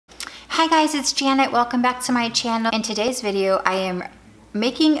Hi guys, it's Janet. Welcome back to my channel. In today's video, I am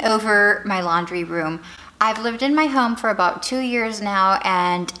making over my laundry room. I've lived in my home for about 2 years now,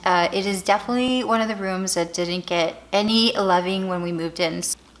 and it is definitely one of the rooms that didn't get any loving when we moved in.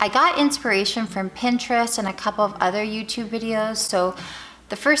 I got inspiration from Pinterest and a couple of other YouTube videos, so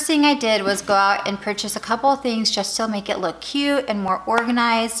the first thing I did was go out and purchase a couple of things just to make it look cute and more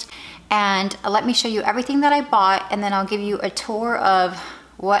organized. And let me show you everything that I bought, and then I'll give you a tour of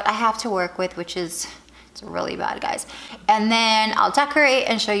what I have to work with, which is, it's really bad, guys. And then I'll decorate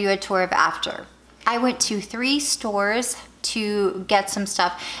and show you a tour of after. I went to 3 stores to get some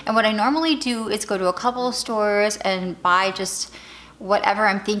stuff, and what I normally do is go to a couple of stores and buy just whatever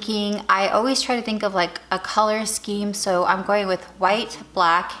I'm thinking. I always try to think of like a color scheme, so I'm going with white,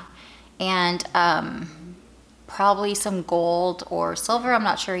 black, and probably some gold or silver, I'm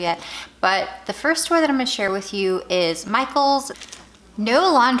not sure yet. But the first store that I'm gonna share with you is Michael's.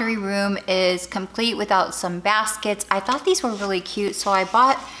 No laundry room is complete without some baskets. I thought these were really cute, so I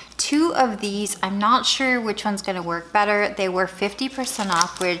bought 2 of these. I'm not sure which one's gonna work better. They were 50%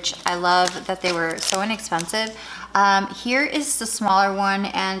 off, which I love that they were so inexpensive. Here is the smaller one,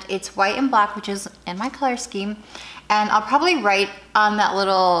 and it's white and black, which is in my color scheme. And I'll probably write on that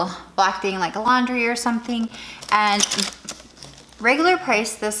little black thing like laundry or something. And regular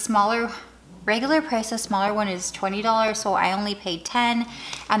price, the smaller one is $20, so I only paid $10.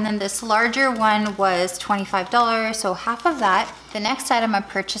 And then this larger one was $25, so half of that. The next item I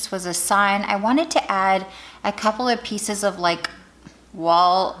purchased was a sign. I wanted to add a couple of pieces of like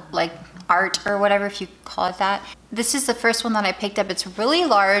wall, like art or whatever, if you call it that. This is the first one that I picked up. It's really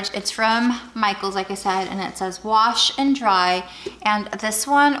large. It's from Michael's, like I said, and it says wash and dry. And this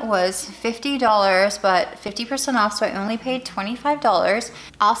one was $50, but 50% off, so I only paid $25.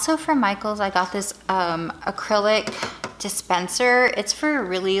 Also from Michael's, I got this acrylic dispenser. It's for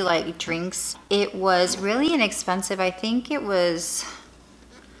really like drinks. It was really inexpensive. I think it was,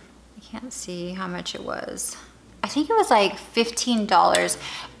 I can't see how much it was. I think it was like $15.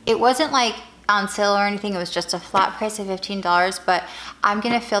 It wasn't like on sale or anything, it was just a flat price of $15, but I'm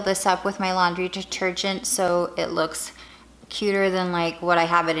gonna fill this up with my laundry detergent so it looks cuter than like what I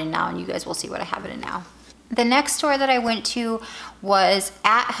have it in now, and you guys will see what I have it in now. The next store that I went to was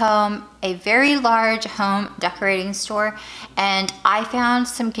At Home, a very large home decorating store, and I found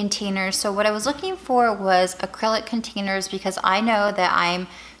some containers. So what I was looking for was acrylic containers, because I know that I'm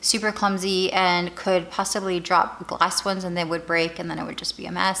super clumsy and could possibly drop glass ones and they would break and then it would just be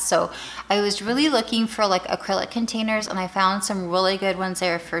a mess. So I was really looking for like acrylic containers, and I found some really good ones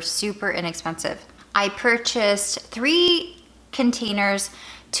there for super inexpensive. I purchased 3 containers.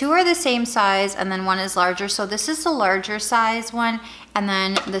 2 are the same size and then 1 is larger. So this is the larger size one, and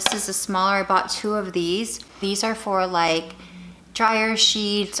then this is the smaller. I bought 2 of these. These are for like dryer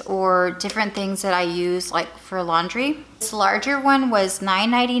sheets or different things that I use like for laundry. This larger one was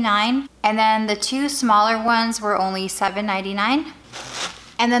 $9.99, and then the 2 smaller ones were only $7.99.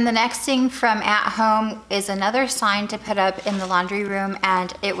 And then the next thing from At Home is another sign to put up in the laundry room,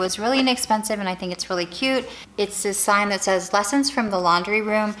 and it was really inexpensive and I think it's really cute. It's this sign that says lessons from the laundry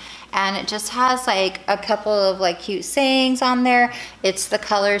room, and it just has like a couple of like cute sayings on there. It's the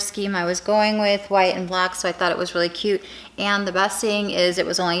color scheme I was going with, white and black, so I thought it was really cute. And the best thing is it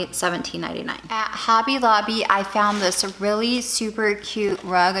was only $17.99. At Hobby Lobby, I found this really super cute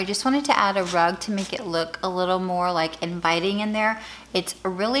rug. I just wanted to add a rug to make it look a little more like inviting in there. It's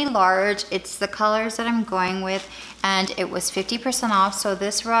really large. It's the colors that I'm going with, and it was 50% off. So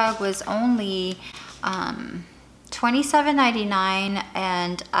this rug was only $27.99,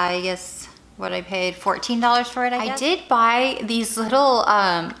 and I guess what I paid $14 for it, I guess. I did buy these little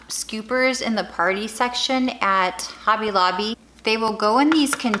scoopers in the party section at Hobby Lobby. They will go in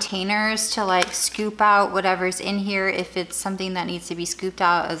these containers to like scoop out whatever's in here if it's something that needs to be scooped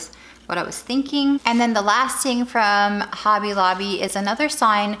out, as what I was thinking. And then the last thing from Hobby Lobby is another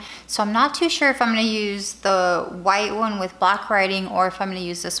sign. So I'm not too sure if I'm gonna use the white one with black writing or if I'm gonna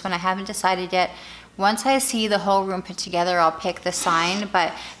use this one. I haven't decided yet. Once I see the whole room put together, I'll pick the sign,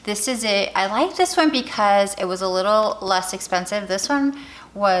 but this is it. I like this one because it was a little less expensive. This one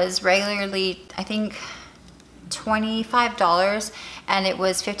was regularly, I think, $25, and it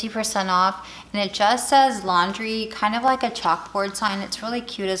was 50% off, and it just says laundry, kind of like a chalkboard sign. It's really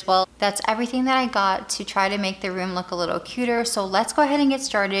cute as well. That's everything that I got to try to make the room look a little cuter. So let's go ahead and get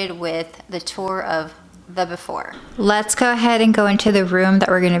started with the tour of the before. Let's go ahead and go into the room that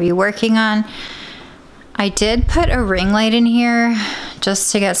we're going to be working on. I did put a ring light in here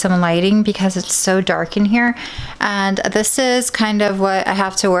just to get some lighting because it's so dark in here, and this is kind of what I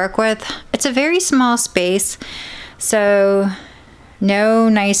have to work with. It's a very small space, so No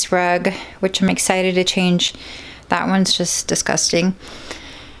nice rug, which I'm excited to change. That one's just disgusting.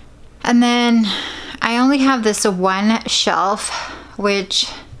 And then I only have this one shelf,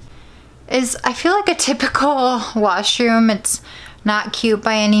 which is, I feel like a typical washroom. It's not cute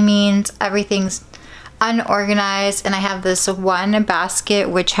by any means. Everything's unorganized, and I have this one basket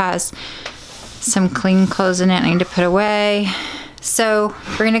which has some clean clothes in it I need to put away. So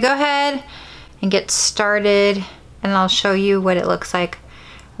we're gonna go ahead and get started, and I'll show you what it looks like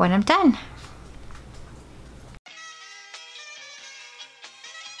when I'm done.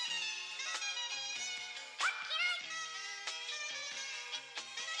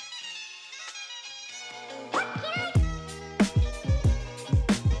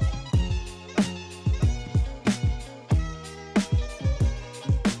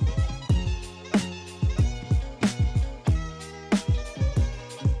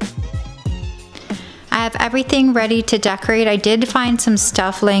 I have everything ready to decorate. I did find some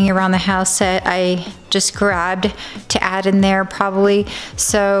stuff laying around the house that I just grabbed to add in there probably.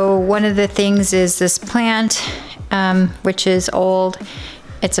 So one of the things is this plant, which is old.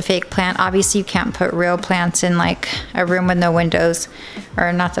 It's a fake plant. Obviously you can't put real plants in like a room with no windows,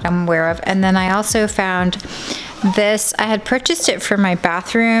 or not that I'm aware of. And then I also found this. I had purchased it for my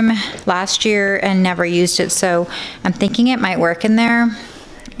bathroom last year and never used it. So I'm thinking it might work in there.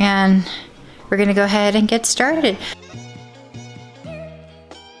 And we're gonna go ahead and get started.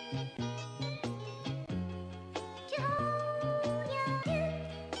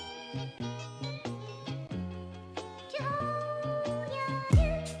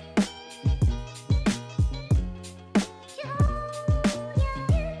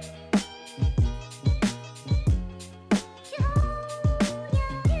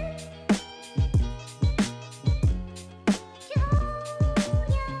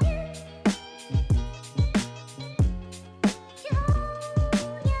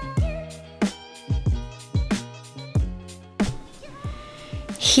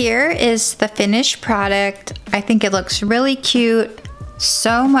 Here is the finished product. I think it looks really cute,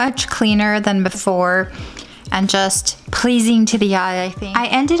 so much cleaner than before, and just pleasing to the eye, I think. I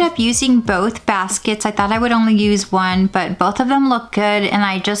ended up using both baskets. I thought I would only use one, but both of them look good, and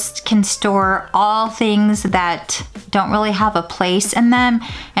I just can store all things that don't really have a place in them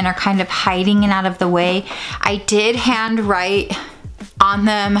and are kind of hiding and out of the way. I did handwrite on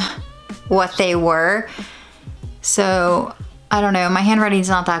them what they were, so I don't know, my handwriting's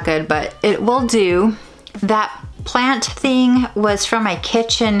not that good, but it will do. That plant thing was from my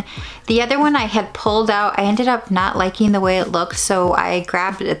kitchen. The other one I had pulled out. I ended up not liking the way it looked, so I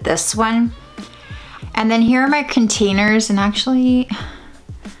grabbed this one. And then here are my containers, and actually,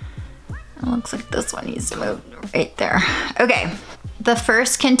 it looks like this one needs to move right there. Okay, the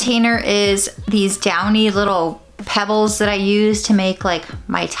first container is these downy little pebbles that I use to make like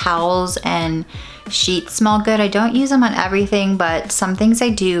my towels and sheets smell good. I don't use them on everything, but some things I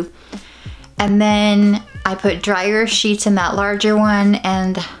do. And then I put dryer sheets in that larger one,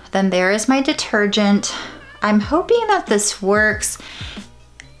 and then there is my detergent. I'm hoping that this works.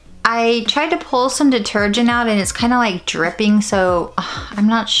 I tried to pull some detergent out and it's kind of like dripping, so I'm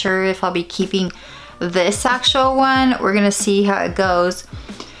not sure if I'll be keeping this actual one. We're gonna see how it goes.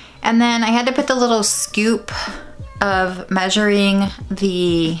 And then I had to put the little scoop of measuring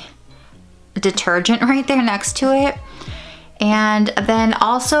the detergent right there next to it. And then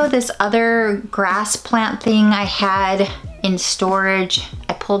also this other grass plant thing I had in storage,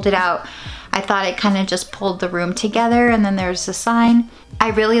 I pulled it out. I thought it kind of just pulled the room together, and then there's the sign.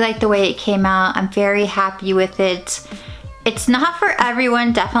 I really like the way it came out. I'm very happy with it. It's not for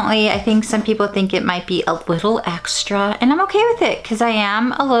everyone, definitely. I think some people think it might be a little extra, and I'm okay with it because I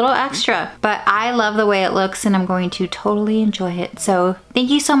am a little extra. But I love the way it looks, and I'm going to totally enjoy it. So thank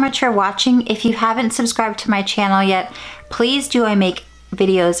you so much for watching. If you haven't subscribed to my channel yet, please do. I make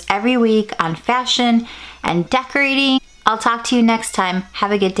videos every week on fashion and decorating. I'll talk to you next time.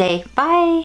 Have a good day. Bye.